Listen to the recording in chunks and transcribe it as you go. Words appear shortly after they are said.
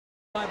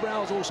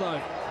Eyebrows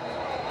also.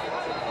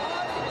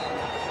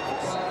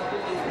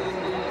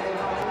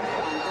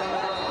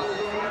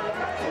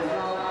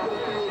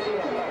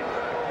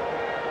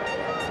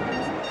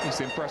 He's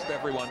impressed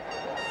everyone.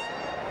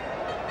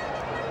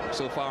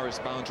 So far his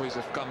boundaries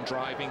have come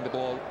driving the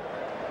ball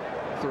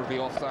through the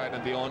offside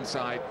and the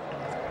onside.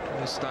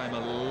 This time a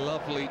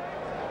lovely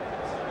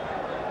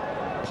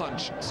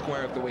punch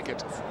square of the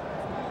wicket.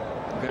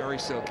 Very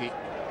silky.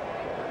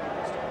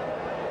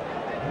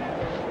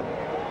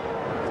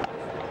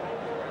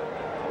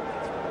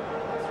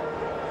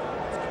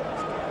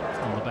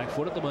 On the back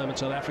foot at the moment,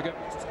 South Africa.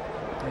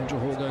 Andrew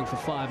Hall going for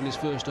 5 in his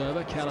first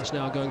over. Callis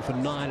now going for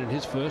 9 in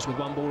his first with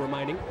 1 ball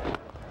remaining.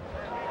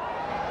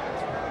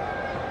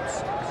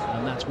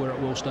 And that's where it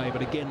will stay,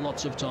 but again,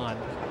 lots of time.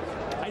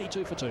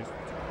 82 for 2.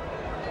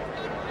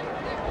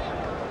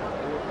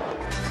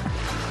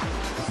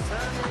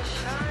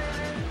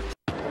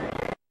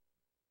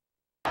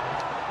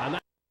 And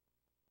that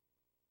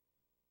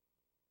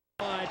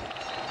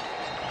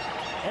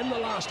in the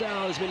last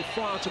hour has been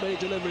far too many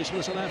deliveries from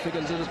the South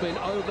Africans. It has been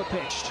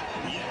over-pitched.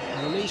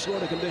 And in these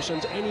sort of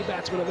conditions, any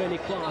batsman of any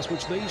class,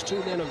 which these two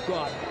men have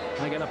got,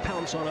 are going to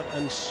pounce on it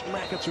and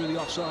smack it through the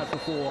offside for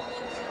 4.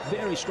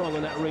 Very strong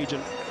in that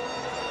region.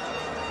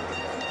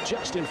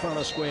 Just in front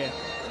of square.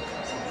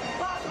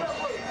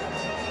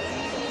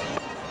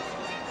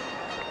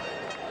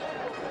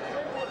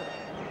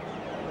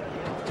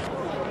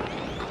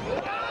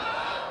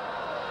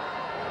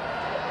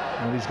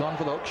 And he's gone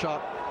for the hook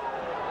shot.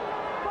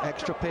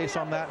 Extra pace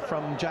on that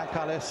from Jack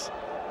Callis,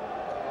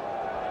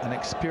 an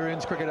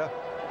experienced cricketer,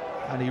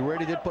 and he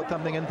really did put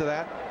something into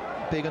that.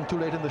 Pagon too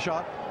late in the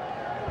shot.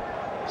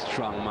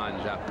 Strong man,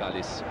 Jack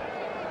Callis.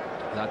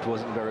 That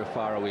wasn't very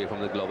far away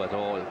from the glove at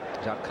all.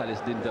 Jack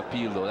Callis didn't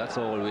appeal though. That's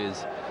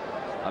always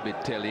a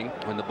bit telling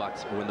when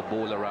the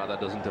bowler rather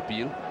doesn't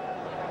appeal.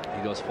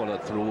 He just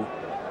followed through,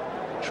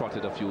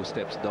 trotted a few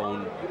steps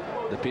down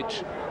the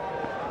pitch.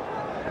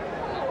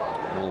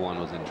 No one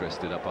was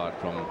interested apart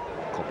from a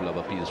couple of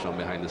appeals from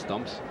behind the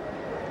stumps.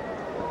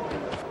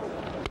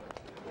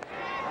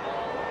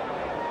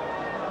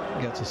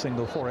 Gets a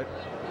single for it.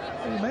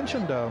 You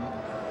mentioned the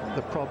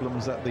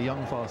problems that the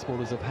young fast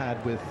bowlers have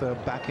had with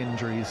back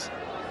injuries.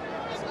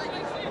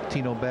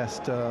 Tino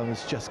Best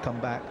has just come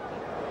back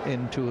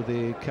into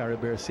the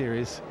Caribbean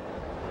series.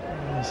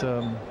 It's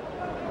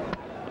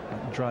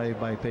drive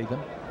by Pagon,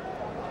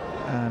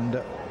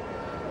 and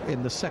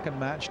in the second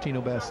match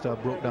Tino Best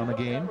broke down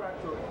again,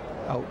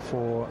 out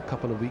for a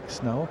couple of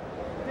weeks now.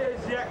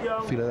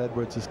 Phil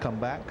Edwards has come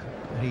back.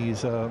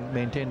 He's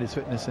maintained his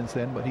fitness since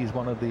then, but he's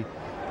one of the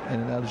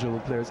ineligible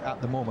players at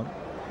the moment.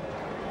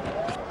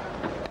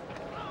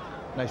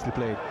 Nicely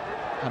played,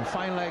 and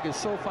fine leg is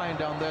so fine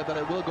down there that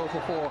it will go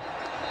for 4.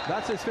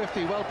 That's his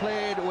 50. Well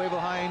played, Wavell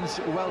Hinds.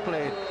 Well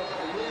played.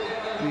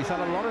 He's had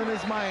a lot in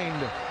his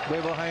mind,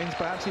 Wavell Hinds,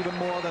 perhaps even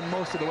more than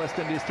most of the West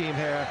Indies team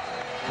here,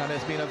 and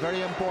it's been a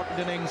very important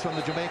innings from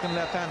the Jamaican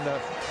left-hander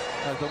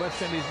as the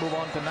West Indies move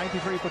on to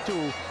 93 for 2,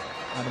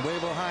 and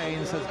Wavell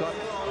Hinds has got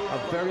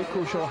a very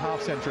crucial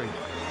half-century.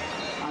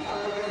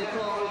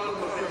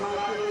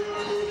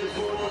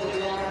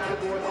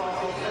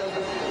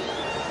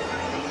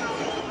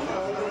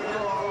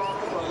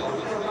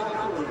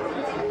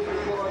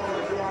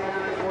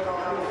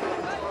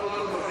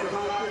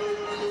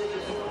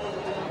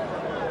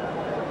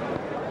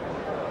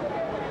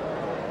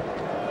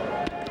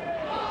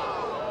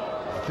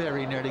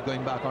 Very nearly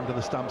going back onto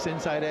the stumps,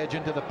 inside edge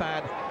into the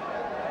pad.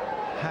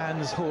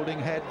 Hands holding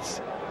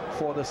heads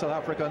for the South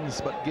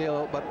Africans, but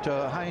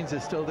Hinds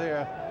is still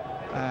there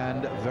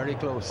and very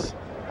close.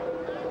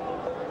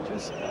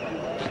 Just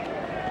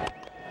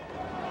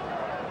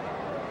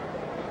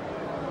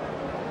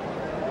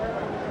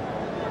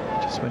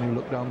when you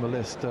look down the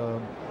list,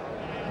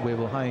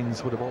 Wavell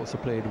Hinds would have also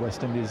played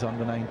West Indies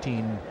under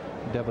 19.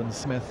 Devon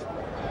Smith,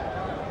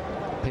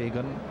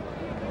 Pagon,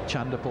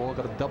 Chanderpaul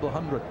got a double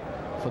 100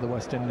 for the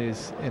West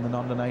Indies in an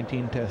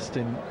under-19 test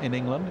in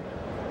England.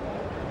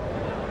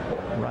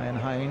 Ryan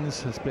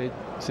Hinds has played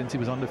since he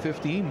was under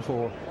 15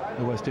 for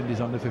the West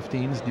Indies under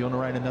 15s. Dion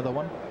Ryan another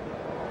one.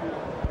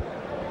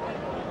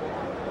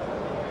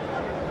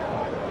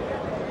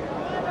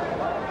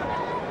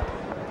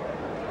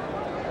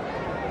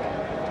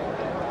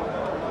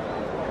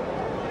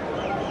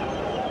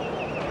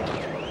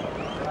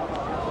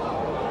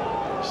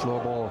 Slow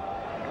ball.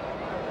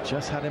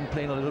 Just had him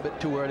playing a little bit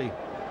too early.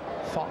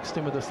 Foxed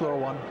him with a slow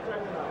one.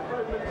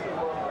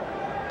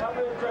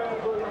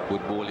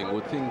 Good bowling,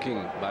 good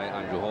thinking by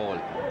Andrew Hall.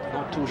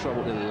 Not too sure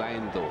about the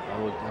line though.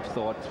 I would have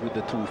thought with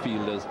the two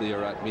fielders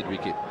there at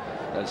mid-wicket,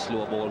 that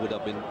slow ball would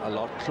have been a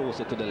lot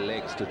closer to the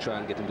legs to try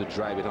and get him to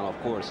drive it. And of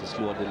course, a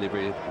slow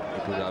delivery,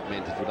 it would have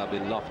meant it would have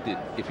been lofted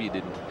if he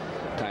didn't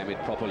time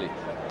it properly.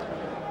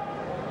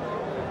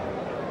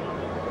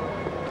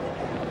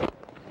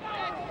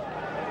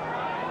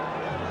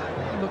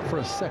 Look for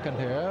a second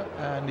here,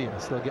 and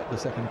yes, they'll get the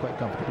second quite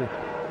comfortably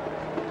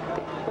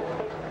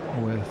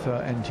with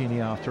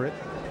Ntini after it.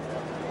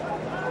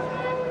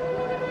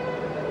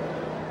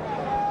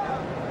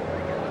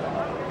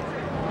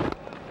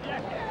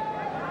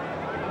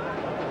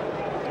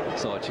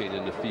 saw a change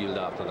in the field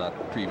after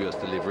that previous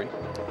delivery.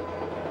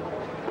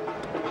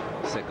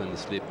 Second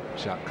slip,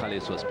 Jack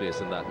Callis was placed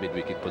in that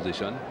mid-wicket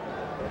position.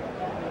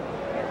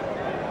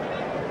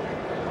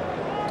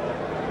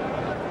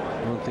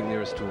 I don't think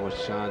there is too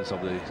much chance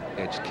of the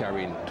edge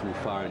carrying too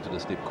far into the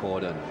slip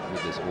cordon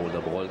with this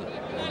older ball. I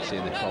don't see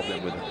any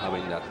problem with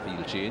having that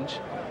field change.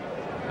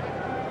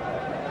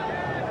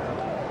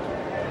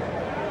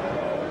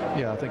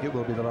 Yeah, I think it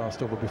will be the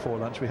last over before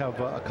lunch. We have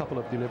a couple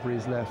of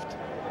deliveries left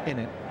in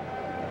it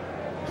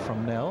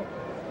from Nell.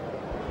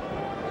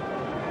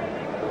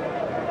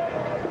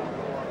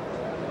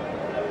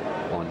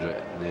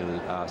 Andre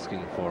Nell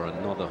asking for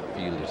another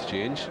field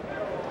exchange.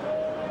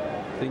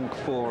 I think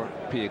for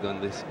Pagon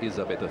this is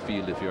a better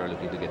field if you're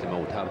looking to get him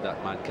out. Have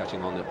that man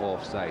catching on the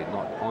offside,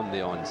 not on the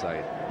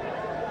onside.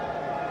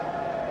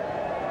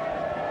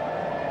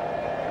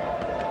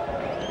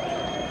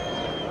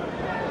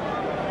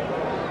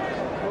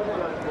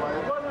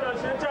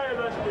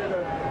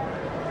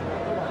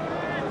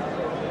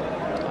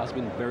 Has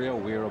been very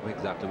aware of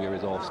exactly where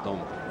his off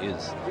stump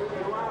is,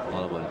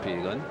 Donavon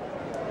Pagon.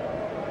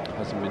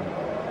 Hasn't been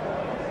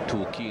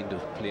too keen to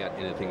play at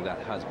anything that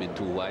has been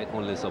too wide,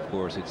 unless of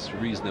course it's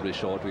reasonably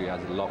short where he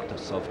has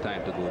lots of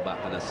time to go back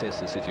and assess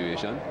the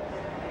situation.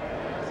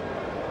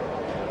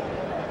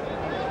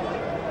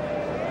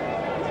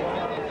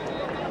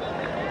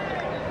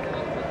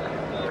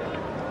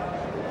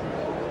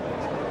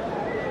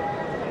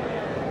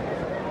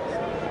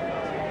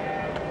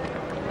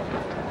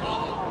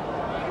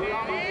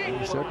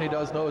 He certainly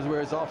does know where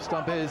his off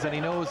stump is, and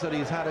he knows that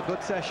he's had a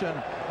good session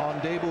on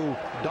debut.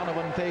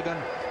 Donavon Pagon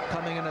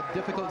coming in a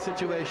difficult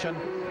situation,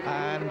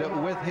 and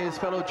with his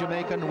fellow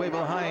Jamaican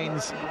Wavell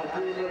Hinds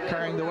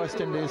carrying the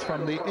West Indies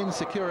from the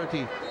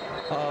insecurity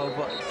of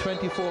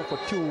 24 for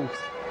 2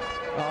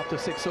 after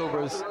 6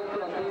 overs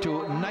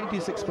to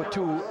 96 for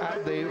 2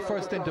 at the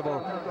first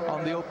interval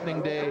on the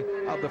opening day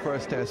of the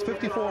first test.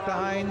 54 to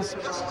Hinds,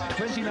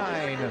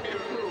 29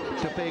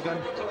 to Pagon.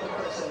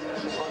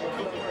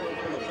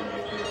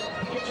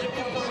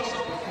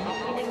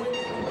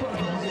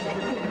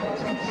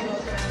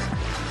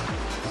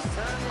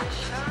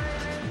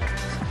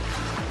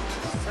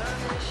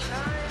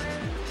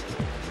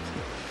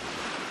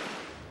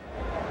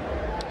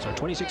 So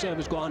 26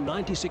 overs gone,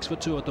 96 for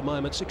 2 at the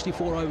moment,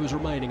 64 overs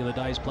remaining in the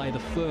day's play, the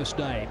first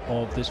day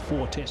of this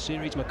 4-test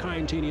series.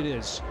 Mackay-Ntini it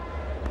is,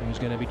 who's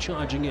going to be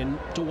charging in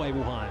to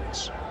Wavell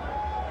Hinds.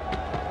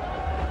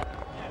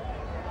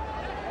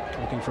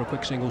 Looking for a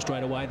quick single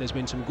straight away. There's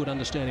been some good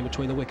understanding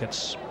between the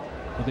wickets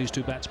with these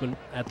two batsmen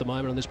at the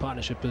moment, and this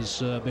partnership has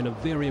been a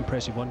very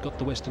impressive one. Got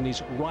the West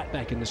Indies right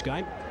back in this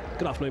game.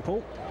 Good afternoon,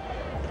 Paul.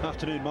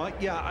 Afternoon, Mike.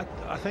 Yeah,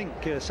 I think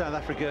South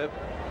Africa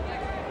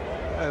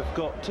have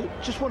got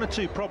just one or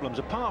two problems.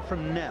 Apart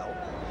from Nell,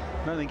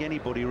 I don't think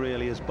anybody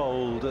really has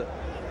bowled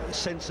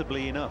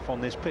sensibly enough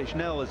on this pitch.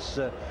 Nell has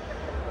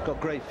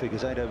got great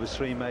figures, 8 overs,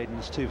 3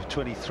 maidens, 2 for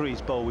 23.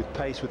 He's bowled with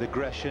pace, with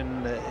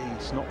aggression.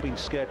 He's not been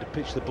scared to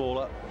pitch the ball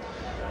up.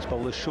 He's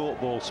bowled a short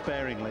ball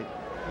sparingly.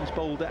 He's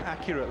bowled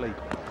accurately.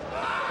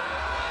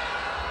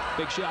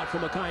 Big shout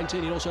from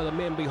Mackay-Ntini, and also the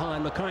men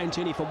behind.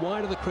 Mackay-Ntini from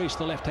wide of the crease,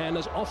 the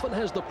left-handers, often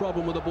has the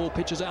problem with the ball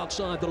pitches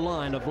outside the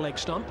line of leg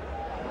stump.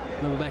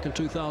 Remember back in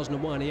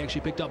 2001, he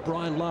actually picked up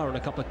Brian Lara on a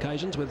couple of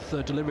occasions with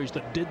deliveries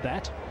that did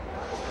that.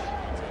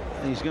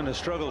 He's going to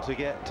struggle to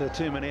get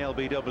too many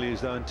LBWs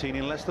though, Ntini,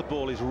 unless the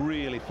ball is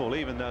really full,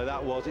 even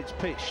though it's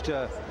pitched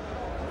a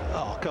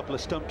couple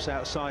of stumps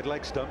outside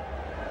leg stump,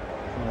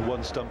 or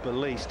one stump at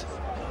least,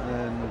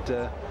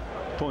 and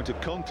point of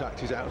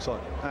contact is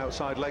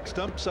outside leg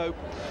stump, so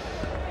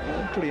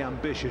a pretty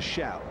ambitious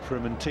shout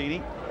from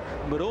Ntini.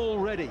 But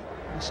already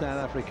South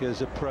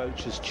Africa's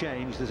approach has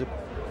changed. There's a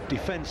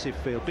defensive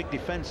field, big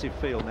defensive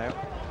field now.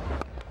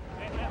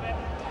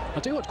 I'll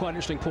tell you what's quite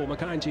interesting, Paul,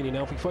 Mackay-Ntini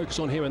now, if we focus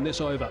on here in this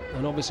over,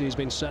 and obviously he's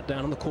been sat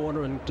down in the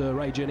corner, and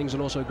Ray Jennings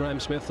and also Graham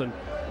Smith and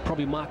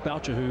probably Mark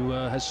Boucher, who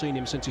has seen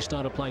him since he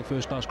started playing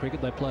first-class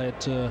cricket. They play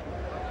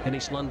in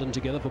East London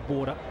together for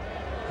Border.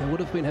 They would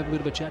have been having a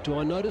bit of a chat to him.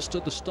 I noticed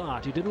at the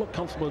start he didn't look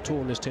comfortable at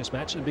all in this test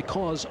match, and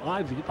because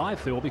I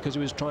feel because he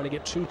was trying to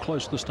get too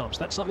close to the stumps.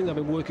 That's something they've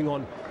been working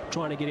on,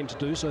 trying to get him to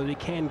do, so that he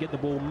can get the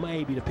ball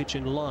maybe to pitch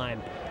in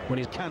line when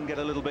he can get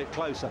a little bit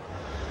closer.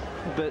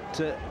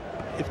 But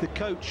if the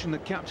coach and the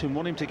captain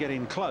want him to get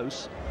in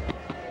close,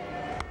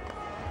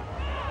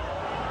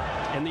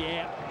 in the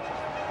air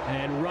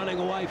and running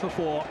away for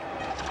 4,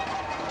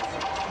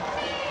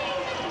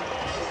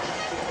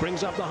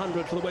 brings up the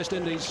 100 for the West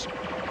Indies.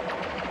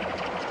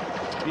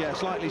 Yeah,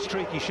 slightly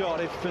streaky shot.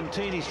 If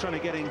Ntini's trying to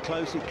get in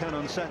close, it can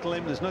unsettle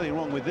him. There's nothing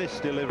wrong with this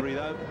delivery,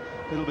 though.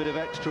 A little bit of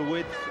extra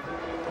width.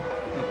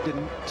 It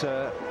didn't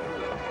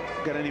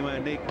get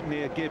anywhere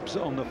near Gibbs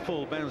on the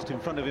full, bounced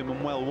in front of him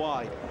and well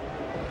wide.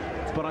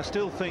 But I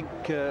still think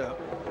that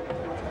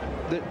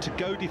to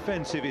go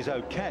defensive is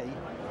okay,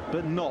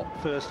 but not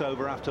first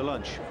over after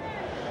lunch.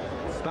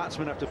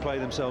 Batsmen have to play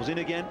themselves in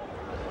again.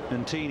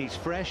 Ntini's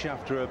fresh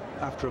after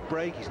a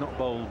break. He's not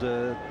bowled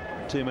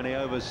too many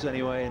overs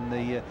anyway in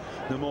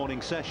the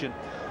morning session.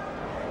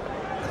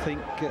 I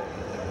think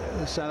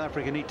South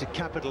Africa need to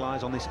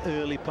capitalise on this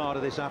early part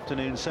of this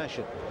afternoon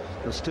session.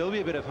 There'll still be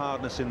a bit of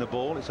hardness in the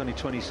ball. It's only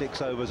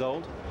 26 overs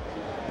old.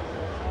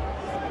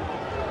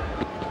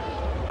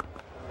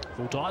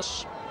 Full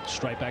toss,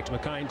 straight back to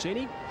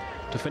McKay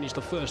to finish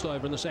the first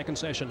over in the second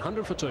session.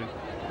 100 for 2.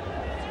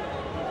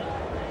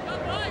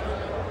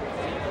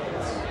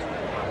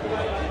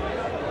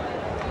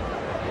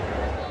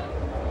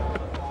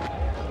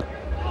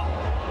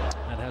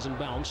 That hasn't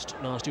bounced.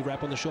 Nasty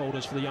wrap on the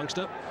shoulders for the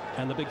youngster,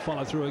 and the big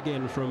follow through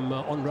again from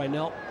Andre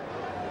Nel.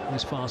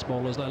 These fast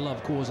bowlers, they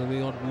love causing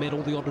the odd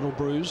medal, the odd little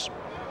bruise.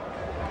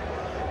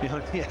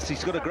 Yes,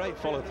 he's got a great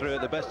follow through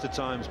at the best of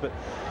times, but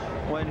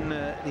when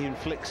he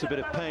inflicts a bit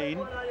of pain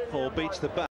or beats the bat,